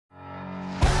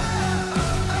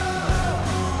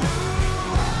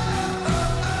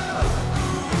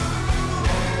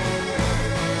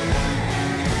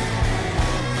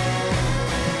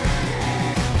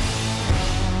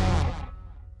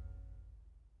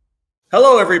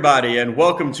Hello, everybody, and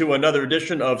welcome to another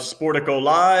edition of Sportico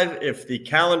Live. If the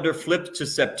calendar flipped to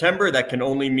September, that can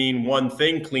only mean one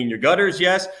thing: clean your gutters,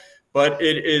 yes. But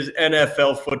it is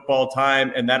NFL football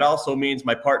time, and that also means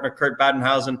my partner, Kurt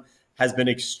Badenhausen, has been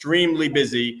extremely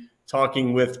busy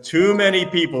talking with too many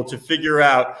people to figure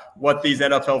out what these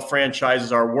NFL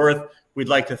franchises are worth. We'd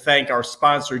like to thank our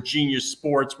sponsor, Genius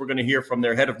Sports. We're going to hear from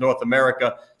their head of North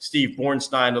America, Steve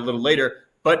Bornstein, a little later.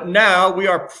 But now we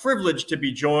are privileged to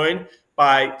be joined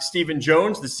by Stephen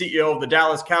Jones, the CEO of the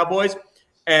Dallas Cowboys.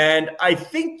 And I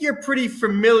think you're pretty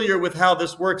familiar with how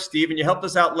this works, Stephen. You helped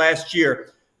us out last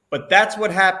year. But that's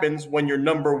what happens when you're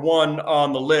number one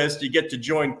on the list. You get to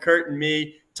join Kurt and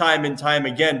me time and time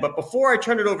again. But before I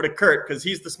turn it over to Kurt, because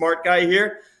he's the smart guy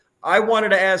here, I wanted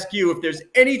to ask you if there's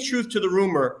any truth to the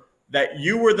rumor that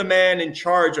you were the man in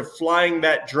charge of flying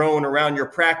that drone around your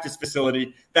practice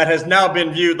facility that has now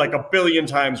been viewed like 1 billion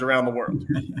times around the world.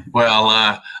 Well,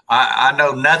 I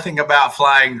know nothing about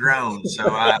flying drones, so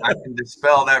I can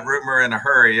dispel that rumor in a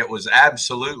hurry. It was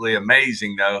absolutely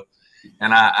amazing, though.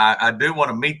 And I do want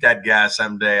to meet that guy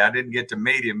someday. I didn't get to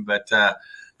meet him, but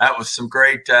that was some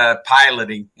great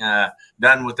piloting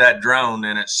done with that drone,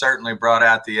 and it certainly brought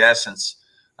out the essence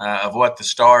of what the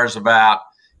star is about.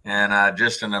 And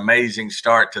just an amazing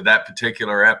start to that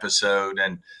particular episode.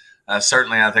 And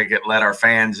certainly I think it let our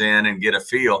fans in and get a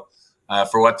feel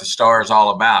for what the star is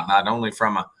all about, not only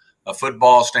from a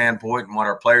football standpoint and what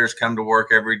our players come to work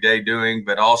every day doing,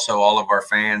 but also all of our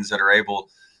fans that are able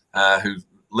who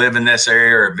live in this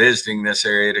area or visiting this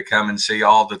area to come and see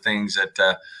all the things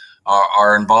that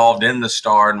are involved in the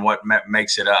star and what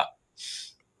makes it up.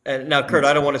 And now, Kurt,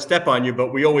 I don't want to step on you,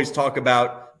 but we always talk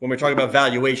about, when we're talking about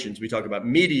valuations, we talk about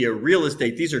media, real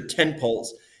estate. These are tentpoles.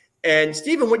 And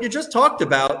Stephen, what you just talked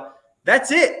about,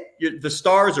 that's it. The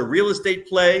star is a real estate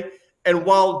play. And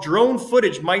while drone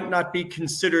footage might not be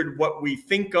considered what we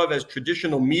think of as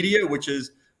traditional media, which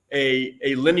is a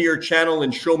linear channel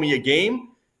and show me a game,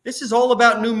 this is all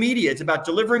about new media. It's about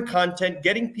delivering content,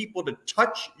 getting people to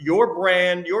touch your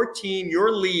brand, your team,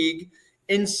 your league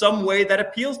in some way that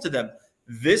appeals to them.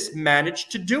 This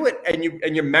managed to do it, and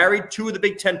you're married two of the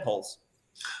big tentpoles.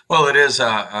 Well, it is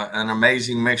an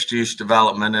amazing mixed-use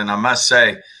development, and I must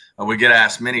say, we get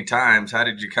asked many times, how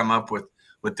did you come up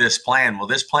with this plan? Well,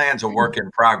 this plan's a work in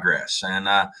progress, and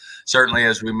certainly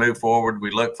as we move forward,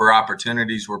 we look for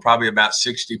opportunities. We're probably about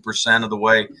 60% of the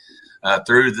way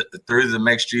through the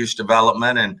mixed-use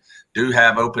development, and do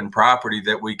have open property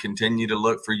that we continue to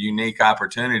look for unique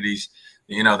opportunities,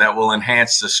 that will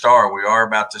enhance the star. We are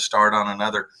about to start on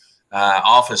another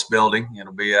office building.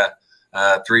 It'll be a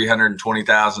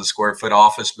 320,000 square foot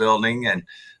office building, and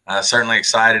certainly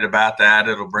excited about that.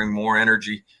 It'll bring more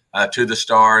energy to the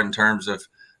star in terms of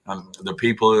the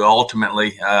people who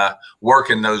ultimately work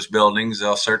in those buildings.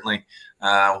 They'll certainly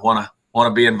want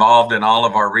to be involved in all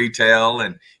of our retail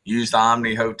and use the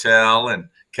Omni Hotel and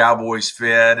Cowboys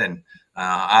Fit and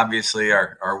obviously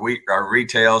our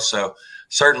retail. So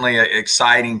certainly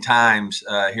exciting times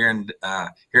here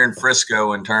in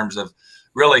Frisco in terms of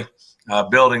really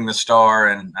building the star,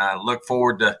 and look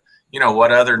forward to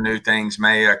what other new things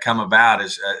may come about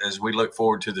as we look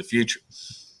forward to the future.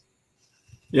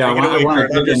 Yeah, I want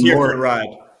to dig in more.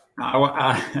 I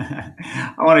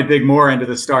want to dig more into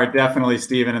the star, definitely,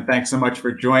 Stephen, and thanks so much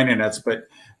for joining us. But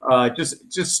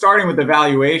just starting with the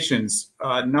valuations,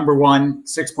 number one,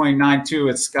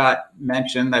 6.92, as Scott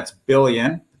mentioned, that's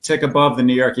billion. Tick above the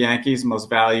New York Yankees, most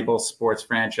valuable sports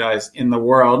franchise in the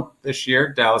world this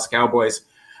year, Dallas Cowboys.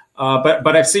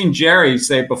 But I've seen Jerry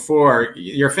say before,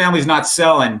 your family's not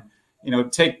selling,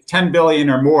 take 10 billion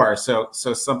or more. So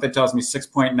something tells me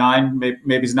 6.9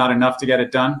 maybe is not enough to get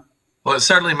it done. Well, it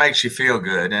certainly makes you feel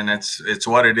good, and it's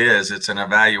what it is. It's an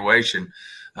evaluation,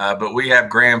 but we have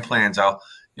grand plans. I'll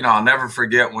never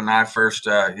forget when I first,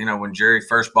 when Jerry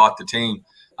first bought the team,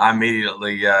 I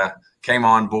immediately came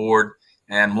on board.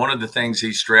 And one of the things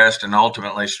he stressed and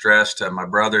ultimately stressed to my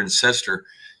brother and sister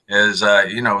is,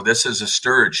 this is a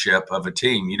stewardship of a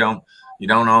team. You don't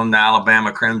own the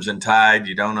Alabama Crimson Tide.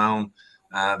 You don't own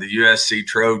the USC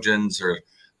Trojans or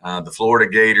the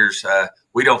Florida Gators.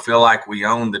 We don't feel like we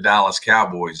own the Dallas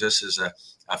Cowboys. This is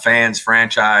a fans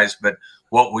franchise. But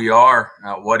what we are,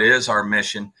 what is our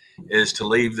mission, is to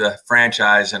leave the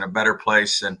franchise in a better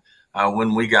place than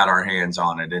when we got our hands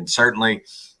on it. And certainly,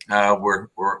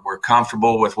 we're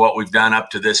comfortable with what we've done up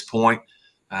to this point.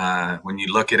 When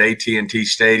you look at AT&T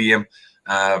Stadium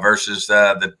versus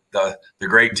the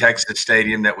great Texas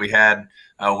Stadium that we had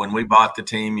when we bought the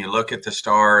team, you look at the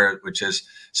Star, which is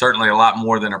certainly a lot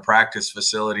more than a practice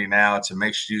facility now. It's a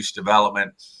mixed-use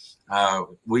development.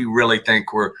 We really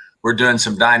think we're we're doing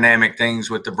some dynamic things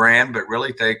with the brand, but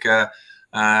really think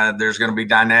there's going to be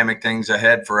dynamic things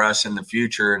ahead for us in the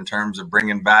future in terms of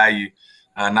bringing value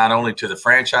not only to the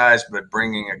franchise, but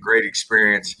bringing a great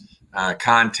experience,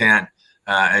 content,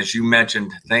 as you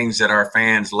mentioned, things that our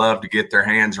fans love to get their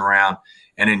hands around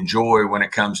and enjoy when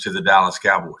it comes to the Dallas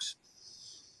Cowboys.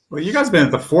 Well, you guys have been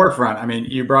at the forefront. I mean,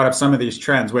 you brought up some of these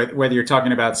trends, whether you're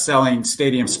talking about selling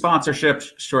stadium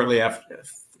sponsorships shortly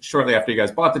after you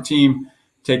guys bought the team,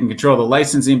 taking control of the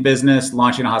licensing business,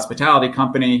 launching a hospitality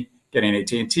company, getting an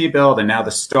AT&T build, and now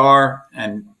the Star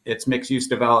and its mixed-use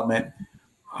development.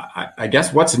 I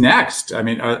guess what's next? I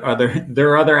mean, are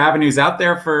there other avenues out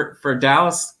there for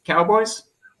Dallas Cowboys?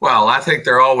 Well, I think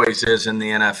there always is in the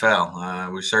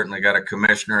NFL. We certainly got a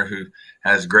commissioner who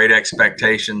has great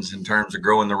expectations in terms of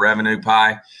growing the revenue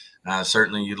pie.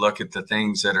 Certainly you look at the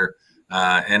things that are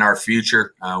in our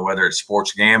future, whether it's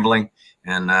sports gambling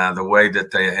and the way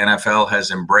that the NFL has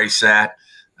embraced that.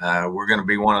 We're going to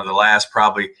be one of the last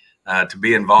probably to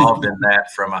be involved in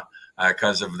that from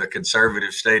because of the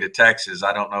conservative state of Texas.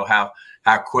 I don't know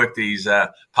how quick these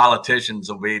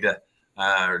politicians will be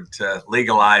to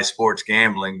legalize sports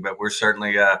gambling, but we're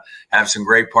certainly have some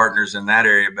great partners in that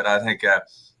area. But I think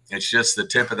it's just the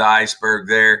tip of the iceberg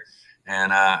there.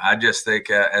 And I just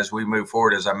think as we move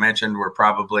forward, as I mentioned, we're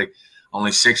probably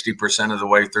only 60% of the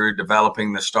way through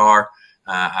developing the Star.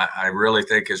 I really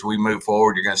think as we move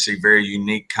forward, you're going to see very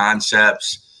unique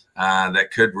concepts that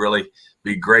could really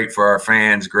be great for our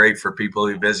fans, great for people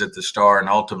who visit the Star, and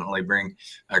ultimately bring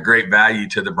a great value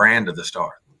to the brand of the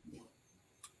Star.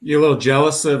 You a little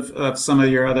jealous of some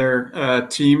of your other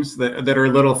teams that are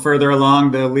a little further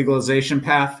along the legalization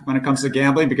path when it comes to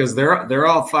gambling, because they're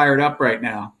all fired up right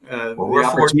now. The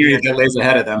opportunity that lays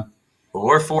ahead of them. Well,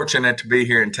 we're fortunate to be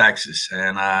here in Texas,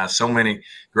 and so many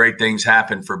great things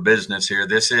happen for business here.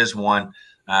 This is one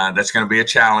that's going to be a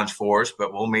challenge for us,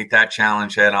 but we'll meet that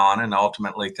challenge head on and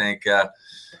ultimately think,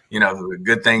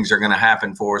 good things are going to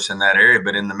happen for us in that area.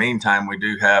 But in the meantime, we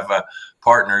do have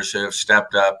partners who have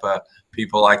stepped up,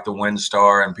 people like the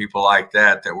WinStar and people like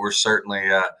that we're certainly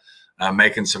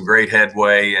making some great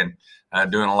headway and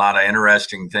doing a lot of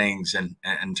interesting things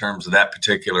in terms of that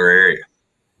particular area.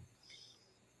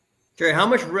 Jerry, how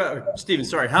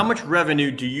much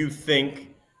revenue do you think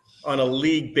on a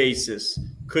league basis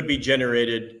could be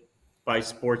generated by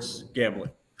sports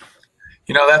gambling?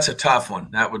 That's a tough one.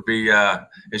 That would be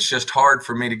it's just hard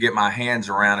for me to get my hands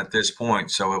around at this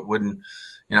point. So it wouldn't,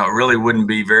 it really wouldn't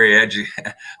be a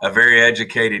very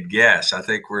educated guess. I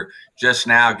think we're just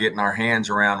now getting our hands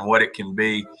around what it can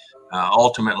be.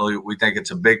 Ultimately, we think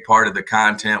it's a big part of the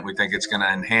content. We think it's going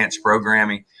to enhance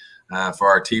programming for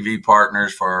our TV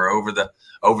partners, for our over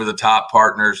the top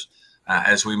partners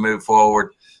as we move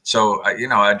forward. So,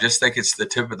 I just think it's the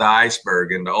tip of the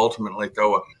iceberg, and to ultimately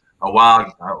throw a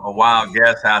wild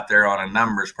guess out there on a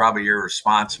number is probably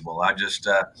irresponsible. I just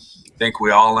think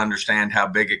we all understand how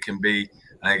big it can be.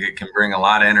 I think it can bring a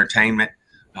lot of entertainment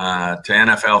to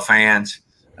NFL fans,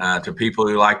 to people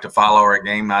who like to follow our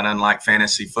game, not unlike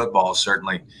fantasy football.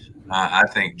 Certainly, I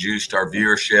think juiced our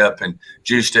viewership and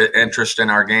juiced interest in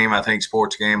our game. I think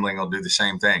sports gambling will do the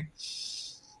same thing.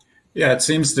 Yeah, it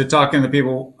seems, to talking to the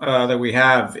people that we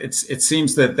have, it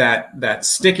seems that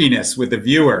stickiness with the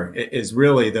viewer is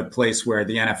really the place where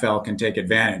the NFL can take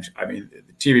advantage. I mean,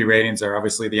 the TV ratings are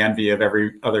obviously the envy of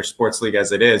every other sports league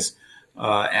as it is,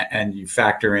 and you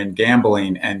factor in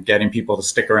gambling and getting people to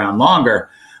stick around longer,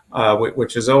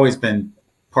 which has always been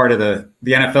part of the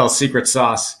NFL secret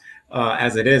sauce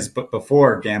as it is, but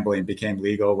before gambling became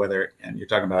legal. And you're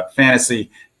talking about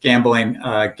fantasy gambling,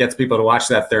 gets people to watch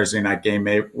that Thursday night game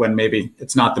when maybe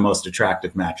it's not the most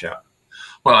attractive matchup.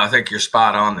 Well, I think you're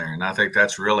spot on there. And I think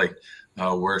that's really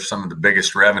where some of the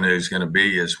biggest revenue is going to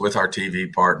be, is with our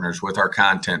TV partners, with our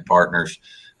content partners,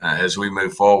 as we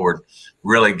move forward,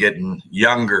 really getting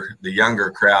the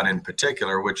younger crowd in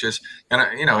particular, which is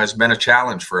has been a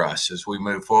challenge for us as we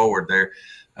move forward.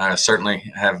 They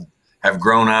certainly have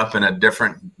grown up in a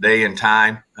different day and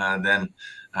time than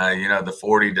the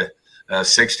 40 to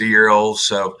 60-year-olds.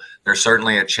 So there's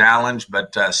certainly a challenge,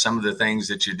 but some of the things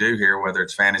that you do here, whether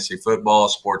it's fantasy football,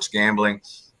 sports gambling,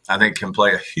 I think can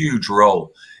play a huge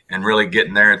role in really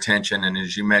getting their attention. And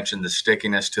as you mentioned, the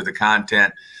stickiness to the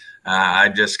content, I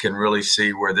just can really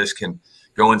see where this can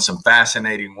go in some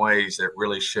fascinating ways that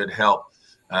really should help,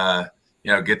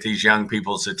 get these young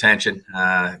people's attention.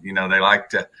 They like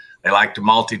to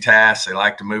multitask. They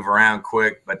like to move around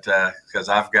quick, but because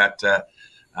I've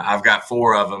got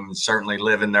 4 of them, and certainly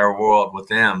live in their world with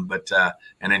them, but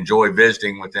and enjoy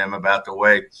visiting with them about the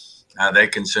way they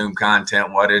consume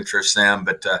content, what interests them.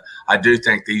 But I do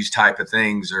think these type of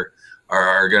things are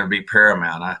are going to be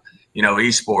paramount.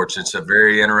 Esports, it's a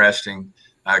very interesting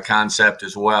concept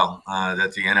as well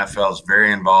that the NFL is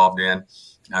very involved in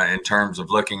terms of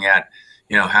looking at,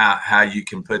 how you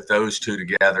can put those two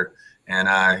together and,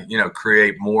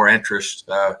 create more interest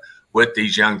with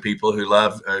these young people who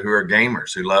are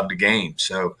gamers, who love the game.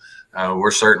 So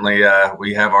we're certainly,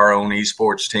 we have our own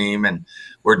esports team, and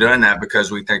we're doing that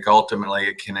because we think ultimately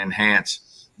it can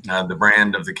enhance the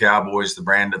brand of the Cowboys, the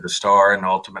brand of the Star, and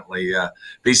ultimately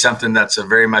be something that's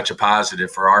very much a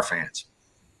positive for our fans.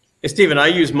 Hey, Steven, I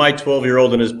use my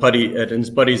 12-year-old and his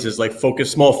buddies as like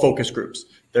small focus groups.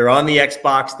 They're on the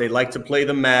Xbox. They like to play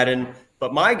the Madden.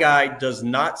 But my guy does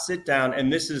not sit down,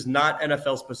 and this is not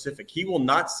NFL specific. He will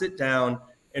not sit down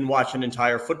and watch an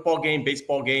entire football game,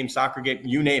 baseball game, soccer game,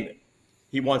 you name it.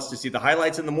 He wants to see the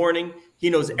highlights in the morning. He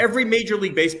knows every Major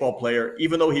League Baseball player,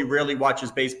 even though he rarely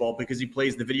watches baseball because he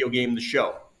plays the video game, The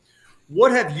Show.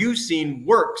 What have you seen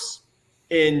works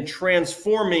in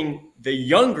transforming the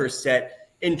younger set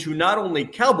into not only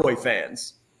Cowboy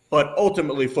fans, but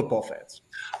ultimately football fans?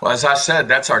 Well, as I said,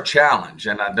 that's our challenge.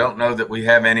 And I don't know that we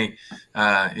have any,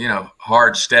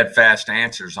 hard, steadfast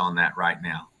answers on that right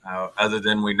now, other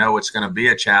than we know it's going to be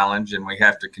a challenge, and we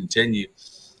have to continue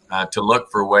to look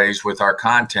for ways with our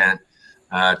content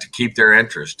to keep their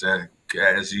interest.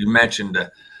 As you mentioned,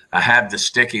 have the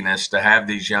stickiness, to have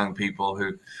these young people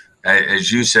who,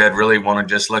 as you said, really want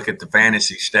to just look at the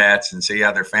fantasy stats and see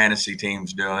how their fantasy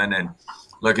team's doing and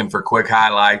looking for quick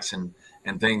highlights and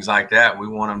things like that. We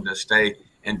want them to stay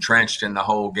entrenched in the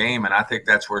whole game. And I think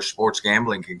that's where sports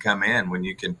gambling can come in, when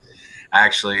you can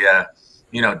actually,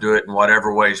 do it in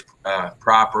whatever ways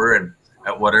proper and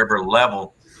at whatever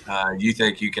level you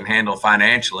think you can handle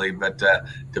financially. But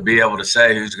to be able to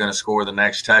say who's going to score the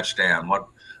next touchdown,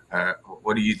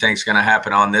 what do you think is going to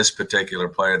happen on this particular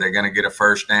player? They're going to get a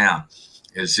first down.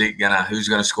 Who's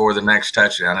going to score the next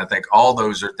touchdown? I think all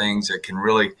those are things that can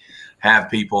really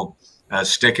have people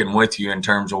sticking with you in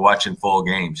terms of watching full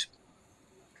games.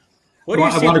 What do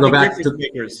you see I want to the go back difference to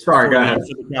makers sorry, for, go ahead.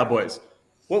 for the Cowboys?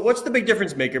 What's the big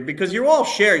difference maker? Because you all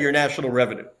share your national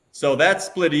revenue. So that's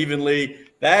split evenly.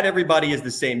 That everybody is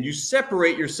the same. You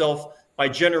separate yourself by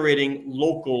generating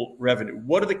local revenue.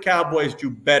 What do the Cowboys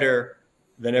do better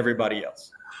than everybody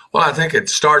else? Well, I think it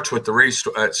starts with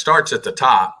it starts at the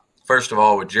top. First of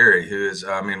all, with Jerry, who is,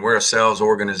 we're a sales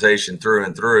organization through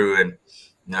and through, and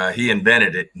he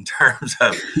invented it in terms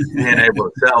of being able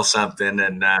to sell something.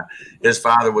 And his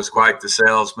father was quite the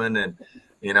salesman, and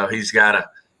he's got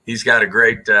a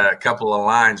great couple of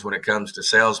lines when it comes to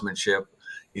salesmanship.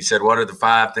 He said, "What are the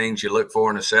 5 things you look for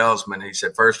in a salesman?" He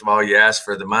said, "First of all, you ask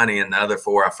for the money, and the other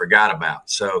 4 I forgot about."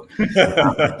 So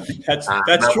that's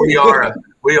true.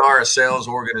 We are a sales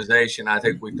organization. I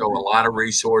think we throw a lot of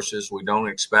resources. We don't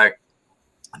expect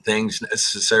things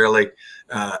necessarily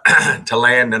to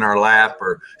land in our lap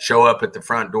or show up at the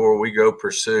front door. We go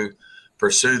pursue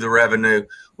the revenue.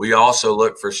 We also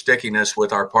look for stickiness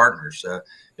with our partners.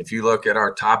 If you look at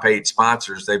our top 8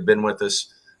 sponsors, they've been with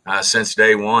us since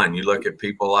day one. You look at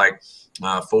people like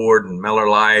Ford and Miller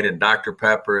Lite and Dr.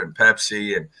 Pepper and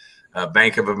Pepsi and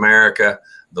Bank of America.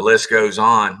 The list goes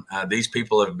on. These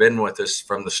people have been with us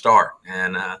from the start.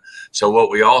 And so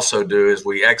what we also do is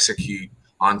we execute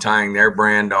on tying their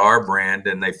brand to our brand,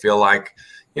 and they feel like,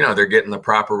 they're getting the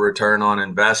proper return on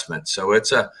investment. So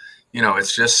it's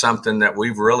it's just something that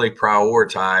we've really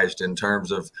prioritized in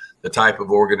terms of the type of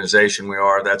organization we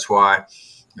are. That's why,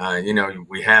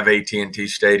 we have AT&T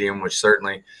Stadium, which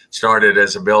certainly started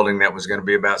as a building that was going to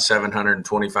be about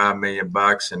 $725 million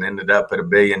and ended up at $1.2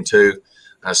 billion.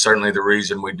 Certainly the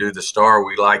reason we do the Star,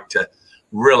 we like to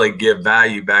really give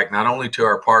value back, not only to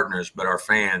our partners, but our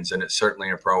fans. And it's certainly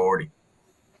a priority.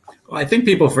 Well, I think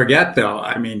people forget, though.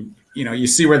 You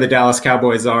see where the Dallas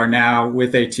Cowboys are now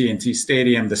with AT&T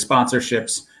Stadium, the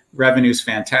sponsorships, revenue's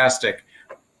fantastic.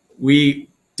 We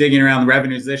digging around the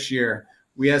revenues this year.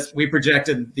 We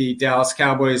projected the Dallas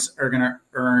Cowboys are going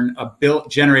to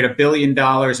generate $1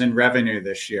 billion in revenue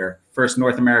this year. First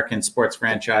North American sports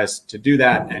franchise to do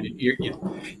that. And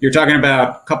you're talking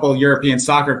about a couple of European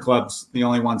soccer clubs, the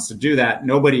only ones to do that.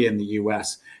 Nobody in the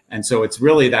U.S. And so it's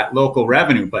really that local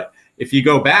revenue. But if you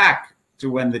go back to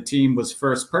when the team was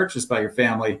first purchased by your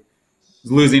family, it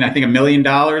was losing, I think, $1 million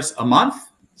a month.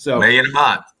 So $1 million a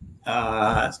month.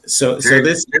 So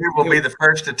this will be the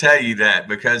first to tell you that,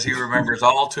 because he remembers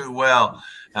all too well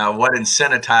what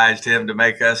incentivized him to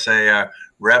make us a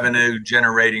revenue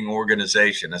generating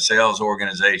organization, a sales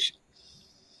organization.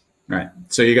 Right.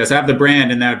 So you guys have the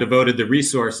brand and now devoted the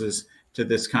resources to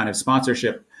this kind of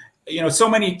sponsorship. so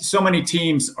many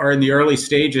teams are in the early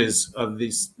stages of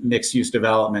these mixed use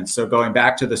developments. So going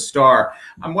back to the Star,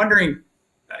 I'm wondering,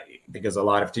 because a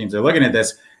lot of teams are looking at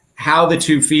this, how the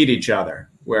two feed each other,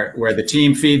 where the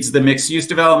team feeds the mixed use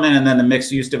development and then the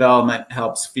mixed use development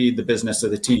helps feed the business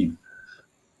of the team.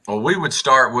 Well, we would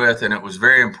start with, and it was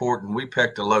very important, we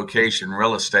picked a location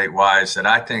real estate wise that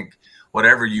I think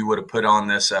whatever you would have put on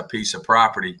this piece of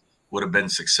property would have been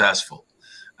successful.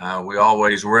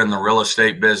 We're in the real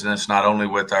estate business, not only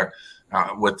with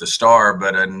with the Star,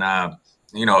 but in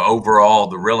overall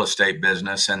the real estate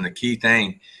business. And the key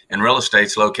thing in real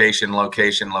estate's location,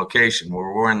 location, location.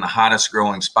 We're in the hottest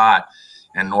growing spot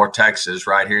in North Texas,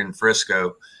 right here in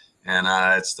Frisco, and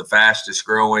it's the fastest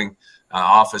growing.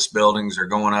 Office buildings are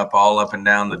going up all up and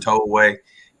down the tollway,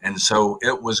 and so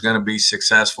it was going to be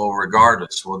successful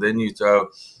regardless. Well, then you throw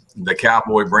the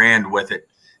Cowboy brand with it,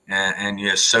 and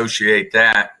you associate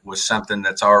that with something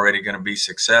that's already going to be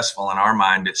successful. In our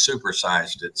mind, it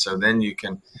supersized it. So then you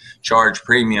can charge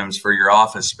premiums for your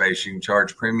office space. You can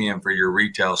charge premium for your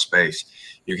retail space.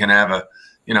 You can have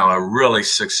a really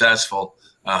successful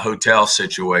hotel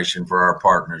situation for our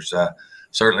partners.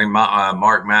 Certainly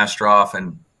Mark Mastroff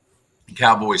and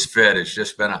Cowboys Fit has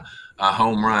just been a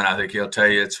home run. I think he'll tell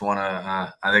you it's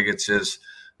I think it's his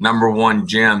 #1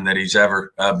 gym that he's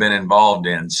ever been involved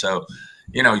in. So,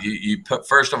 you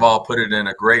first of all, put it in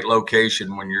a great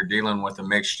location when you're dealing with a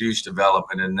mixed use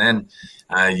development, and then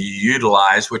you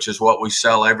utilize, which is what we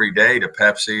sell every day, to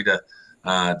Pepsi,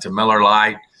 to Miller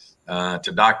Lite,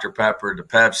 to Dr. Pepper, to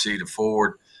Pepsi, to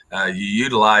Ford. You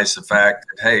utilize the fact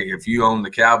that, hey, if you own the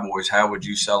Cowboys, how would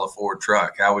you sell a Ford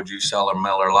truck? How would you sell a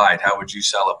Miller Lite? How would you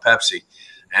sell a Pepsi?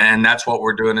 And that's what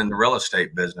we're doing in the real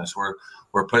estate business.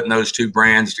 We're putting those two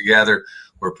brands together.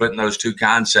 We're putting those two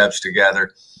concepts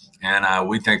together. And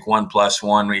we think 1 +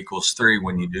 1 = 3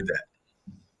 when you do that.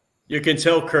 You can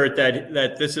tell, Kurt,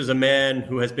 that this is a man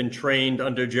who has been trained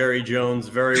under Jerry Jones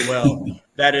very well.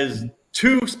 That is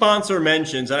 2 sponsor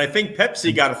mentions, and I think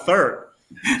Pepsi got a 3rd.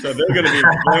 So they're going to be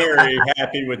very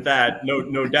happy with that,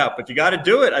 no doubt. But you got to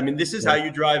do it. I mean, this is how you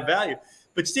drive value.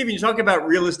 But, Steven, you talk about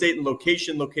real estate and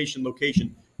location, location,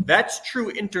 location. That's true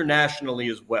internationally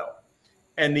as well.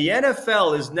 And the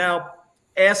NFL is now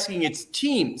asking its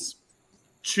teams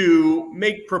to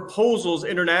make proposals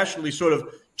internationally, sort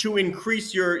of to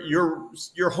increase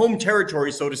your home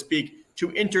territory, so to speak,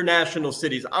 to international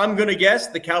cities. I'm going to guess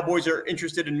the Cowboys are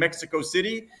interested in Mexico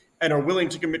City and are willing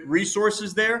to commit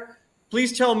resources there.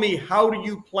 Please tell me, how do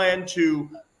you plan to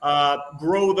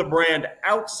grow the brand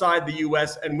outside the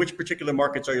U.S., and which particular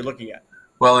markets are you looking at?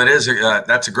 Well, it is.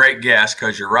 That's a great guess,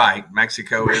 because you're right.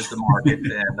 Mexico is the market,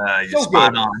 and you're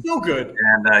spot on. So good.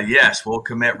 And yes, we'll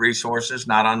commit resources,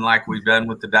 not unlike we've done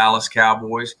with the Dallas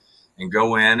Cowboys, and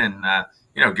go in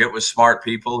and get with smart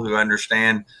people who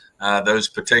understand those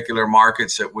particular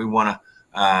markets that we want to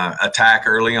attack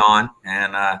early on.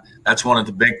 And that's one of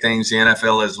the big things the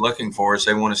NFL is looking for, is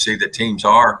they want to see that teams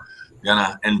are going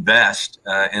to invest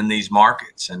in these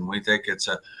markets. And we think it's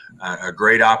a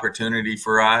great opportunity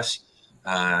for us.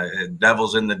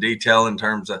 Devil's in the detail in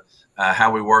terms of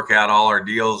how we work out all our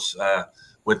deals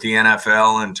with the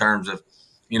NFL, in terms of,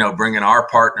 bringing our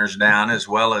partners down, as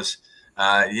well as,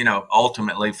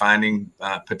 ultimately finding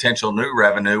potential new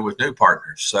revenue with new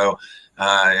partners. So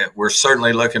we're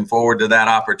certainly looking forward to that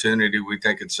opportunity. We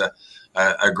think it's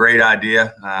a great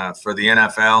idea for the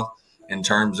NFL in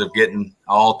terms of getting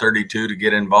all 32 to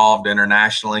get involved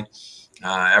internationally.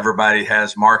 Everybody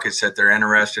has markets that they're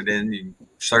interested in. You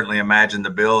certainly imagine the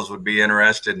Bills would be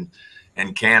interested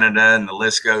in Canada, and the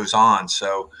list goes on.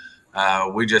 So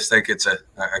we just think it's a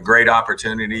great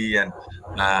opportunity, and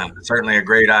certainly a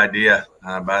great idea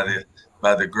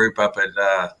by the group up at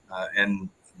in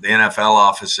the NFL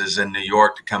offices in New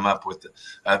York to come up with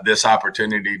this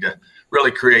opportunity to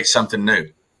really create something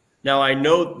new. Now, I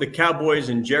know the Cowboys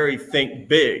and Jerry think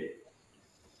big.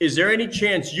 Is there any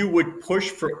chance you would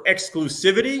push for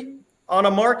exclusivity on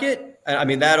a market? I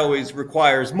mean, that always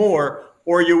requires more.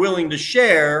 Or are you willing to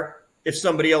share if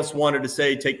somebody else wanted to,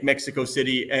 say, take Mexico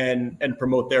City and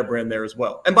promote their brand there as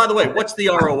well? And by the way, what's the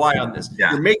ROI on this?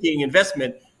 Yeah. You're making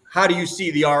investment. How do you see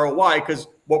the ROI? Because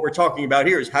what we're talking about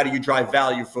here is, how do you drive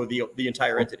value for the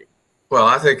entire entity? Well,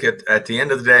 I think at the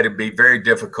end of the day, it'd be very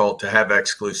difficult to have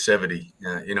exclusivity,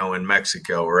 in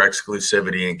Mexico, or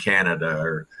exclusivity in Canada,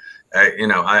 or,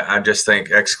 I just think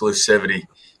exclusivity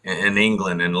in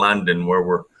England and London, where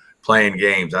we're playing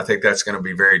games. I think that's going to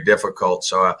be very difficult.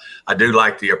 So I do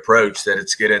like the approach that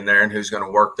it's get in there and who's going to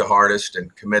work the hardest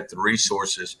and commit the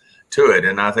resources to it.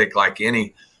 And I think, like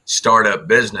any startup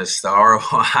business, the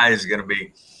ROI is going to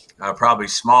be probably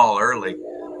small early,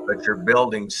 but you're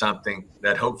building something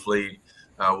that hopefully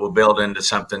will build into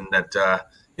something that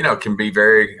can be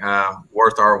very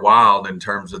worth our while in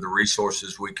terms of the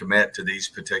resources we commit to these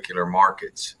particular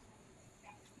markets.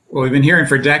 Well, we've been hearing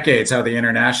for decades how the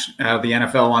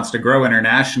NFL wants to grow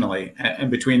internationally, and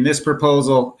between this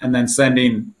proposal and then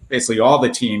sending basically all the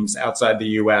teams outside the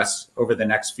U.S. over the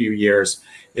next few years,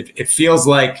 it feels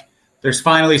like there's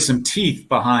finally some teeth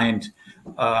behind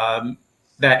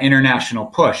that international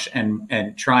push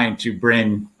and trying to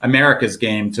bring America's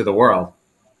game to the world.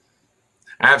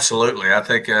 Absolutely. I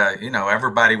think,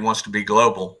 everybody wants to be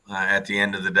global at the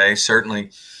end of the day.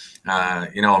 Certainly,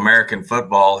 American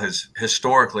football has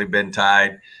historically been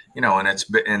tied, and it's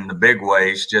in the big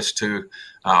ways just to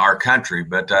our country.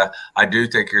 But I do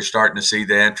think you're starting to see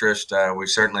the interest. We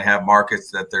certainly have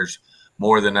markets that there's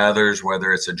more than others,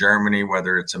 whether it's a Germany,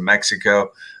 whether it's a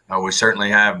Mexico. We certainly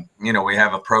have, we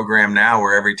have a program now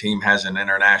where every team has an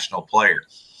international player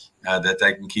that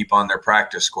they can keep on their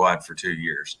practice squad for 2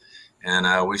 years.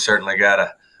 And we certainly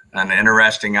got an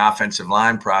interesting offensive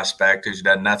line prospect who's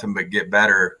done nothing but get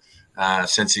better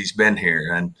since he's been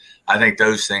here. And I think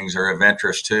those things are of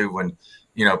interest too when,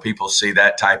 people see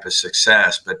that type of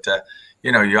success. But,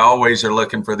 you always are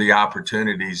looking for the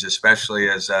opportunities, especially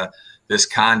as this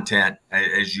content,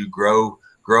 as you grow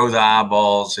the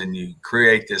eyeballs and you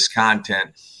create this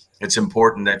content, it's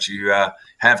important that you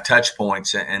have touch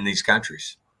points in these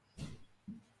countries.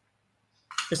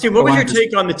 Steve, what was your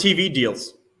take on the TV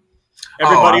deals?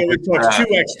 Everybody always talks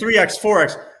 2X, 3X,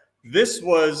 4X. This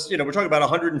was, we're talking about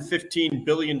 $115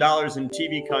 billion in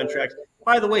TV contracts.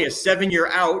 By the way, a 7-year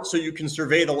out so you can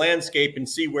survey the landscape and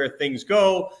see where things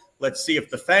go. Let's see if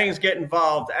the FANGs get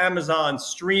involved, Amazon,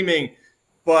 streaming.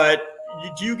 But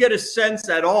do you get a sense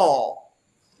at all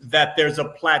that there's a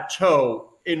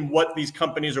plateau in what these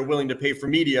companies are willing to pay for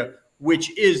media,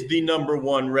 which is the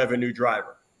 #1 revenue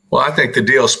driver? Well, I think the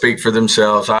deals speak for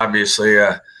themselves. Obviously,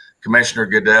 Commissioner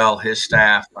Goodell, his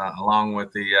staff, along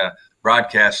with the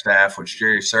broadcast staff, which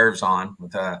Jerry serves on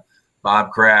with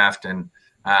Bob Kraft. And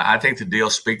I think the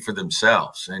deals speak for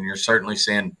themselves. And you're certainly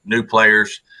seeing new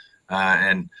players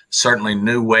and certainly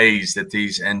new ways that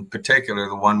these, in particular,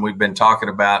 the one we've been talking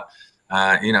about,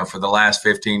 for the last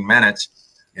 15 minutes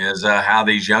is how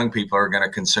these young people are going to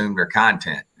consume their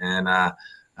content. And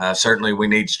certainly we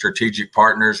need strategic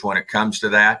partners when it comes to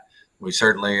that. We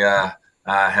certainly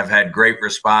have had great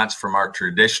response from our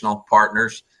traditional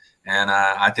partners. And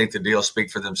I think the deals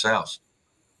speak for themselves.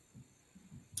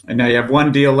 And now you have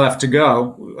one deal left to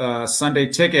go, Sunday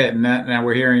Ticket. And now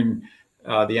we're hearing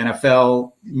the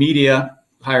NFL media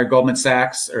hired Goldman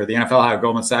Sachs, or the NFL hired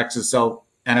Goldman Sachs to sell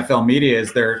NFL media.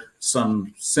 Is there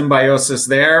some symbiosis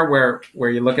there where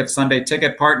you look at Sunday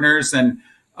Ticket partners and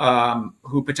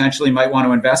who potentially might want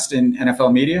to invest in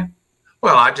NFL media?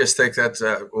 Well, I just think that's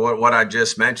what I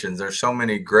just mentioned. There's so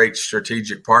many great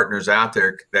strategic partners out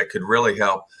there that could really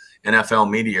help NFL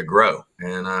media grow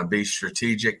and be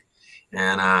strategic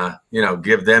and,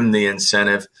 give them the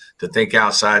incentive to think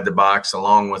outside the box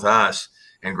along with us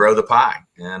and grow the pie.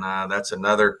 And that's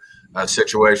another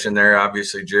situation there.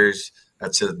 Obviously,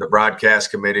 that's the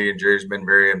broadcast committee, and Jerry's been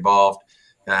very involved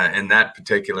in that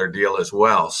particular deal as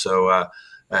well. So,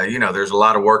 there's a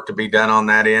lot of work to be done on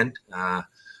that end.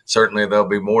 Certainly there'll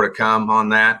be more to come on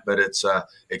that, but it's an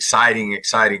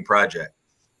exciting project.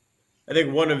 I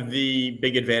think one of the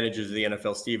big advantages of the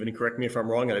NFL, Steve, and correct me if I'm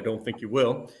wrong, and I don't think you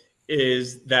will,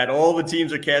 is that all the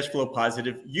teams are cash flow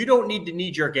positive. You don't need to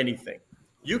knee-jerk anything.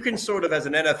 You can sort of, as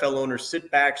an NFL owner,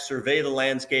 sit back, survey the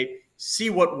landscape, see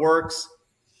what works,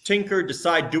 tinker,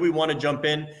 decide, do we want to jump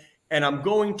in? And I'm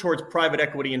going towards private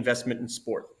equity investment in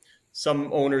sport. Some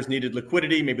owners needed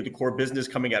liquidity, maybe the core business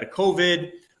coming out of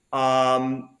COVID.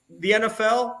 The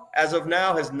NFL, as of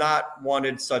now, has not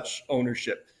wanted such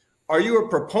ownership. Are you a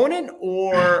proponent,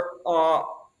 or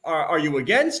are you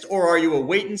against, or are you a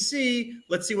wait and see?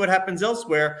 Let's see what happens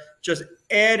elsewhere. Just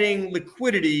adding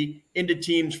liquidity into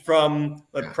teams from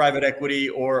private equity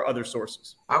or other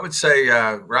sources. I would say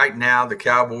right now the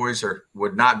Cowboys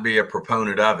would not be a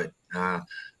proponent of it.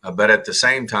 But at the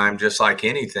same time, just like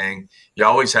anything, you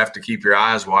always have to keep your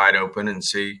eyes wide open and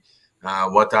see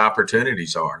what the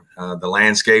opportunities are. The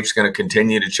landscape's going to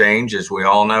continue to change, as we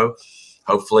all know.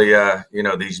 Hopefully,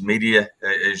 these media,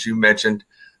 as you mentioned,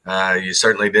 you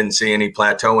certainly didn't see any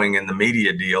plateauing in the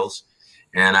media deals.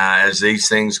 And as these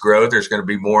things grow, there's going to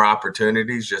be more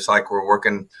opportunities, just like we're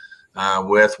working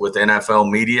with NFL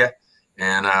media.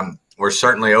 And we're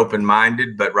certainly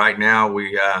open-minded, but right now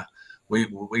we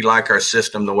like our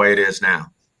system the way it is now.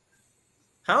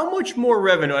 How much more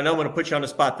revenue? I know I'm going to put you on the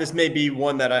spot. This may be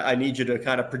one that I need you to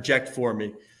kind of project for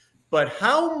me. but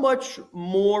how much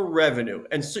more revenue?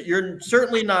 And so you're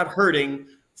certainly not hurting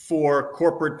for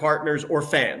corporate partners or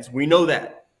fans. We know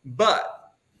that.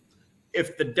 But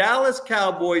if the Dallas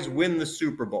Cowboys win the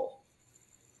Super Bowl,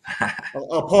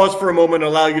 I'll pause for a moment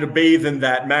and allow you to bathe in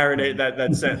that, marinate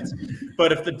that sentence.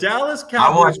 But if the Dallas Cowboys,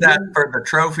 I want that for the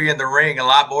trophy and the ring a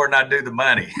lot more than I do the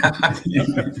money.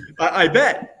 I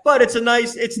bet. But it's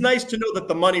nice to know that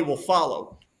the money will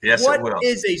follow. Yes, it will. What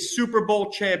is a Super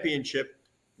Bowl championship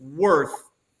worth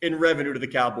in revenue to the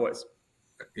Cowboys?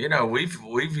 You know, we've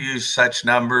used such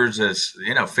numbers as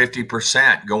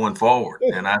 50% going forward,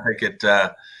 and I think it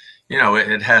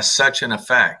has such an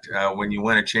effect when you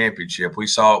win a championship. We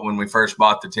saw it when we first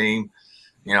bought the team.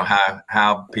 You know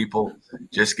how people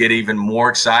just get even more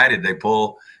excited. They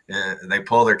pull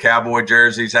their Cowboy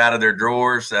jerseys out of their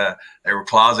drawers. They were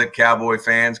closet Cowboy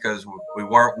fans because we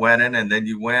weren't winning, and then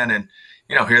you win, and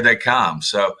here they come.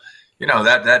 So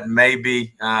that may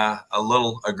be a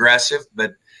little aggressive,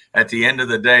 but at the end of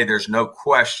the day, there's no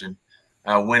question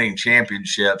winning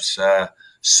championships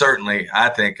certainly, I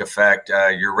think, affect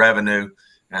your revenue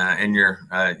and your,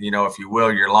 if you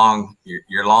will, your long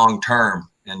term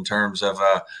in terms of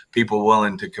people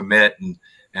willing to commit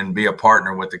and be a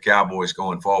partner with the Cowboys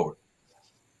going forward.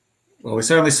 Well, we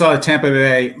certainly saw the Tampa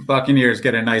Bay Buccaneers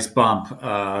get a nice bump,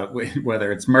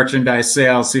 whether it's merchandise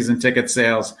sales, season ticket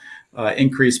sales,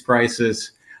 increased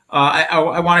prices.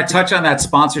 I want to touch on that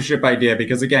sponsorship idea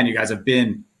because, again, you guys have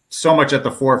been so much at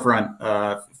the forefront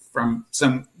from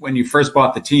when you first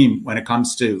bought the team when it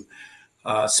comes to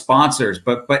sponsors.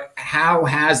 But how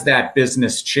has that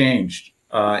business changed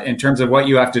in terms of what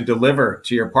you have to deliver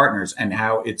to your partners and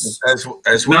how it's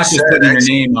as we not said, just putting your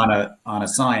name on a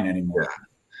sign anymore? Yeah.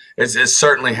 It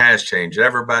certainly has changed.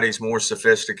 Everybody's more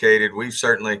sophisticated. We've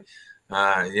certainly,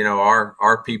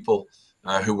 our people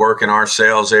who work in our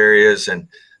sales areas and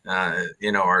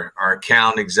our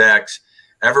account execs,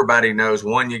 everybody knows,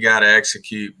 one, you got to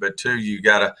execute, but two, you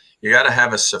got to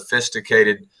have a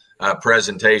sophisticated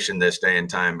presentation this day and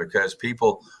time because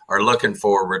people are looking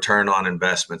for return on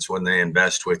investments when they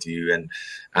invest with you. And,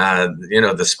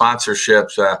 the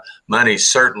sponsorships money,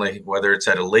 certainly, whether it's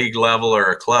at a league level or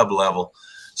a club level,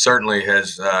 certainly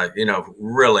has,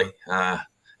 really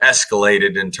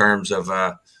escalated in terms of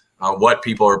what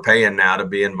people are paying now to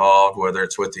be involved, whether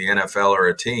it's with the NFL or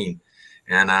a team.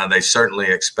 And they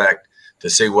certainly expect to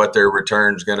see what their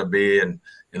return is going to be. And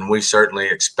we certainly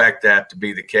expect that to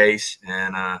be the case.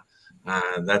 And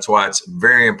that's why it's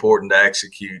very important to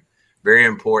execute, very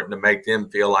important to make them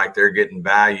feel like they're getting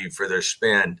value for their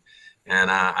spend.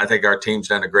 And I think our team's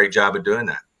done a great job of doing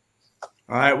that.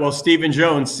 All right. Well, Stephen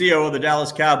Jones, CEO of the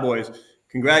Dallas Cowboys,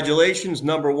 congratulations.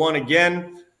 Number one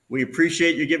again. We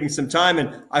appreciate you giving some time,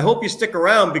 and I hope you stick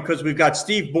around because we've got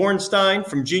Steve Bornstein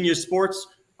from Genius Sports,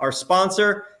 our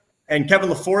sponsor, and Kevin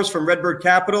LaForce from Redbird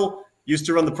Capital, used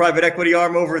to run the private equity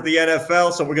arm over at the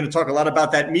NFL. So we're going to talk a lot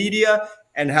about that media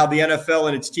and how the NFL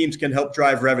and its teams can help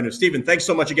drive revenue. Stephen, thanks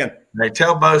so much again. Hey,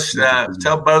 tell both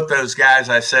those guys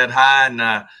I said hi,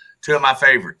 and two of my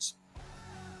favorites.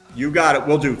 You got it.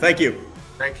 Will do. Thank you.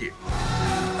 Thank you.